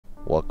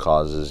What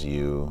causes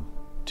you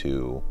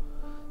to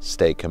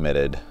stay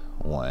committed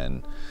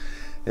when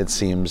it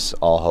seems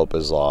all hope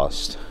is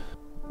lost?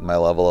 My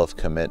level of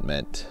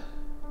commitment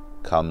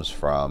comes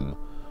from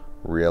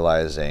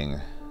realizing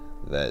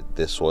that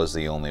this was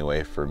the only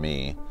way for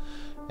me,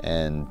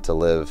 and to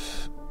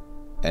live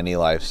any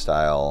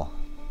lifestyle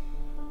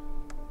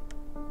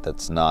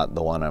that's not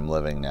the one I'm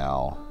living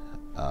now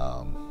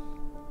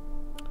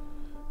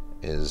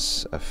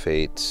is a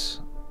fate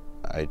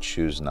I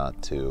choose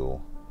not to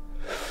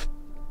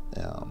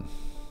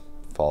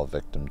fall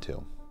victim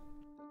to.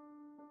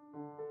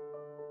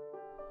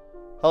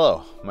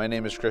 Hello, my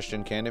name is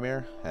Cristian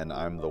Candemir, and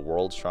I'm the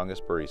world's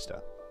strongest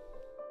barista.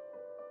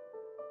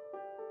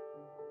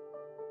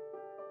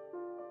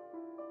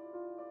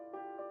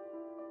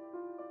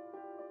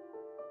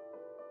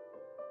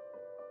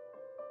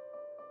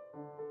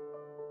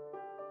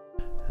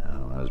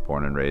 I was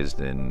born and raised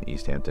in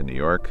East Hampton, New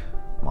York,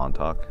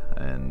 Montauk,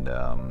 and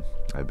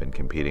I've been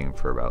competing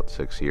for about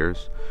 6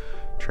 years,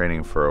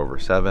 training for over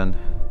 7,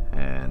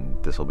 and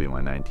this will be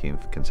my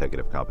 19th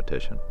consecutive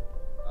competition.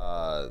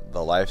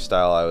 The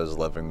lifestyle I was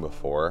living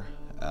before,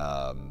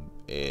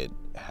 it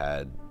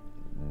had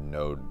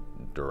no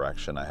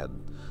direction. I had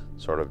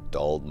sort of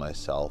dulled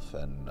myself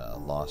and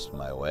lost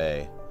my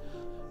way.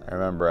 I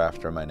remember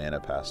after my Nana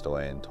passed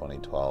away in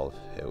 2012,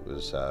 it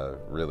was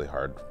really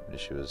hard.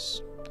 She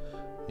was,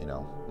 you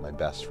know, my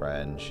best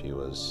friend. She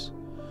was,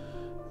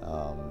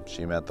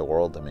 she meant the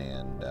world to me,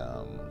 and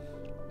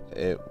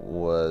it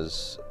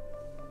was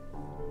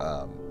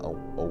a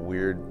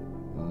weird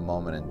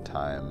moment in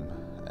time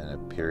and a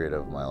period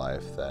of my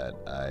life that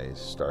I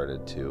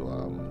started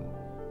to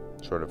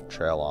sort of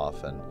trail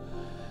off and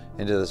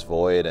into this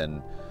void.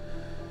 And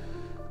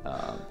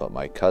but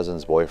my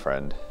cousin's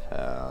boyfriend,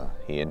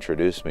 he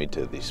introduced me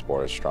to the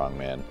sport of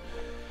strongman.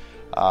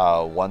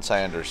 Once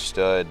I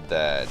understood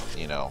that,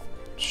 you know,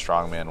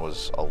 strongman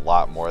was a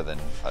lot more than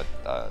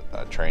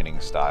a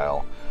training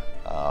style.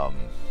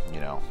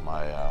 You know,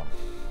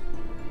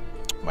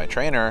 my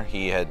trainer,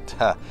 he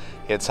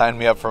had signed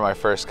me up for my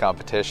first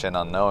competition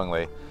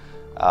unknowingly,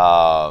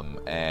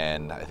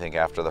 and I think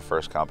after the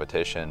first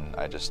competition,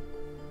 I just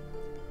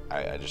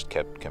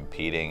kept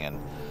competing, and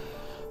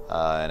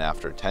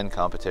after 10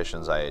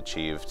 competitions, I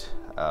achieved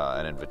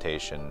an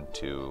invitation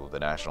to the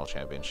national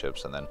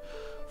championships, and then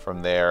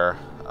from there,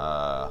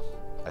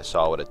 I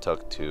saw what it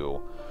took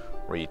to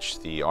reach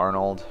the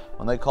Arnold.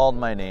 When they called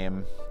my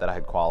name that I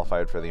had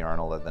qualified for the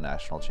Arnold at the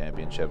national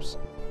championships,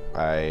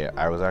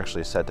 I was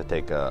actually set to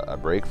take a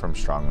break from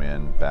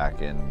strongman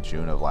back in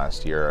June of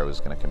last year. I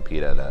was going to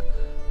compete at a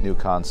new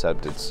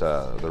concept. It's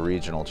the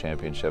regional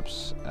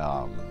championships,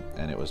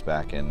 and it was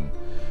back in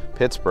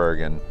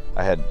Pittsburgh, and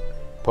I had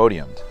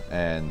podiumed,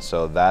 and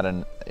so that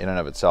in and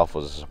of itself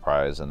was a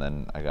surprise. And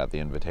then I got the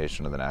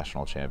invitation to the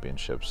national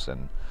championships,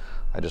 and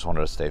I just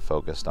wanted to stay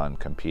focused on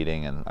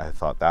competing, and I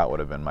thought that would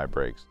have been my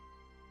breaks.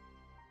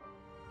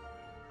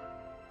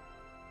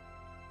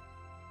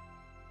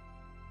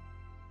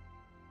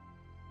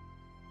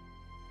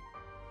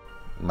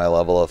 My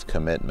level of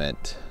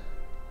commitment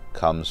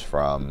comes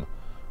from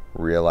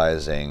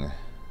realizing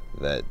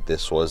that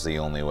this was the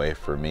only way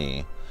for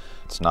me.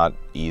 It's not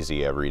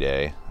easy every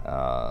day.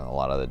 A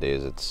lot of the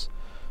days it's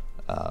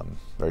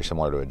very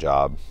similar to a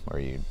job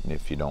where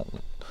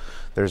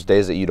there's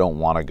days that you don't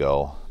want to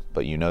go,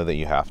 but you know that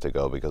you have to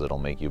go because it'll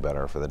make you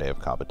better for the day of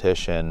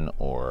competition,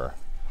 or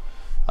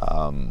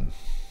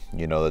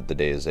you know that the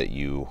days that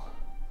you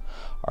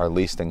are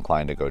least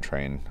inclined to go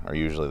train are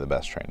usually the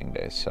best training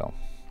days. So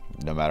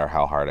no matter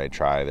how hard I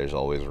try, there's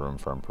always room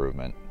for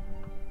improvement.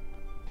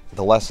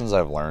 The lessons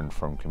I've learned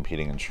from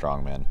competing in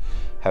strongman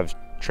have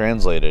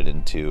translated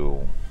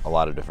into a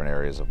lot of different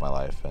areas of my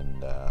life,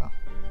 and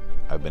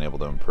I've been able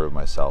to improve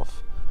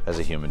myself as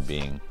a human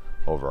being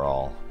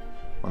overall.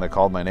 When they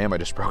called my name, I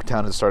just broke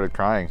down and started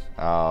crying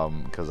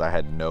because I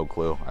had no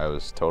clue. I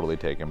was totally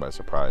taken by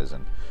surprise,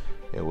 and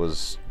it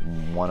was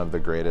one of the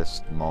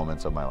greatest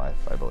moments of my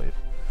life, I believe.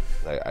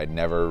 I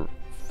never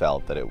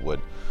felt that it would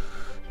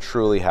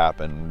truly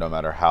happen, no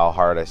matter how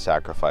hard I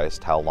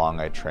sacrificed, how long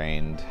I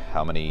trained,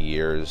 how many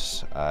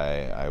years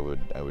I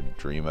would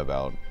dream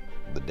about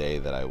the day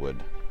that I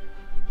would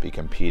be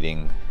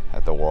competing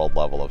at the world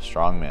level of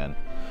strongman.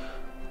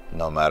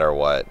 No matter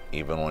what,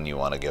 even when you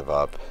want to give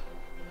up,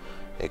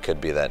 it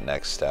could be that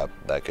next step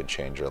that could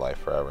change your life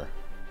forever.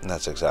 And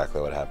that's exactly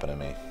what happened to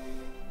me.